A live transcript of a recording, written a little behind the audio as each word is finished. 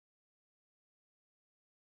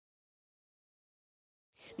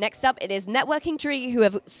Next up, it is Networking Tree, who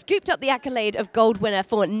have scooped up the accolade of gold winner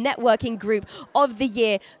for Networking Group of the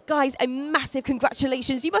Year. Guys, a massive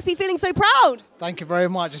congratulations. You must be feeling so proud. Thank you very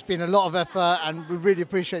much. It's been a lot of effort and we really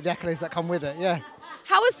appreciate the accolades that come with it, yeah.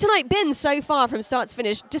 How has tonight been so far from start to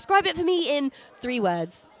finish? Describe it for me in 3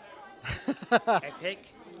 words.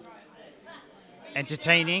 Epic.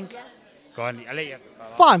 Entertaining. Yes. Go on, I'll let you.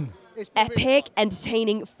 Fun. Epic,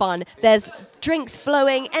 entertaining, fun. There's drinks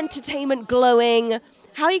flowing, entertainment glowing.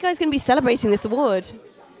 How are you guys going to be celebrating this award?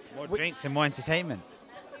 More drinks and more entertainment.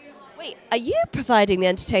 Wait, are you providing the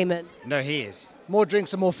entertainment? No, he is. More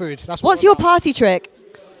drinks and more food. That's What's your party trick?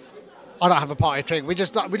 I don't have a party trick. We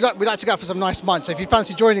like to go out for some nice munch. So if you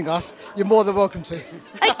fancy joining us, you're more than welcome to.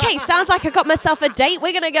 Okay, sounds like I got myself a date.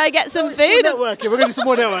 We're going to go get some food. We're going to do some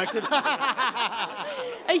more networking.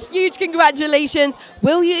 A huge congratulations.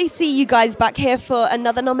 Will we see you guys back here for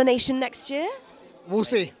another nomination next year? We'll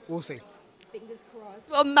see. We'll see. Fingers crossed.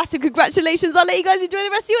 Well, massive congratulations. I'll let you guys enjoy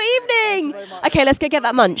the rest of your evening. Okay, let's go get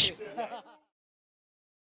that munch.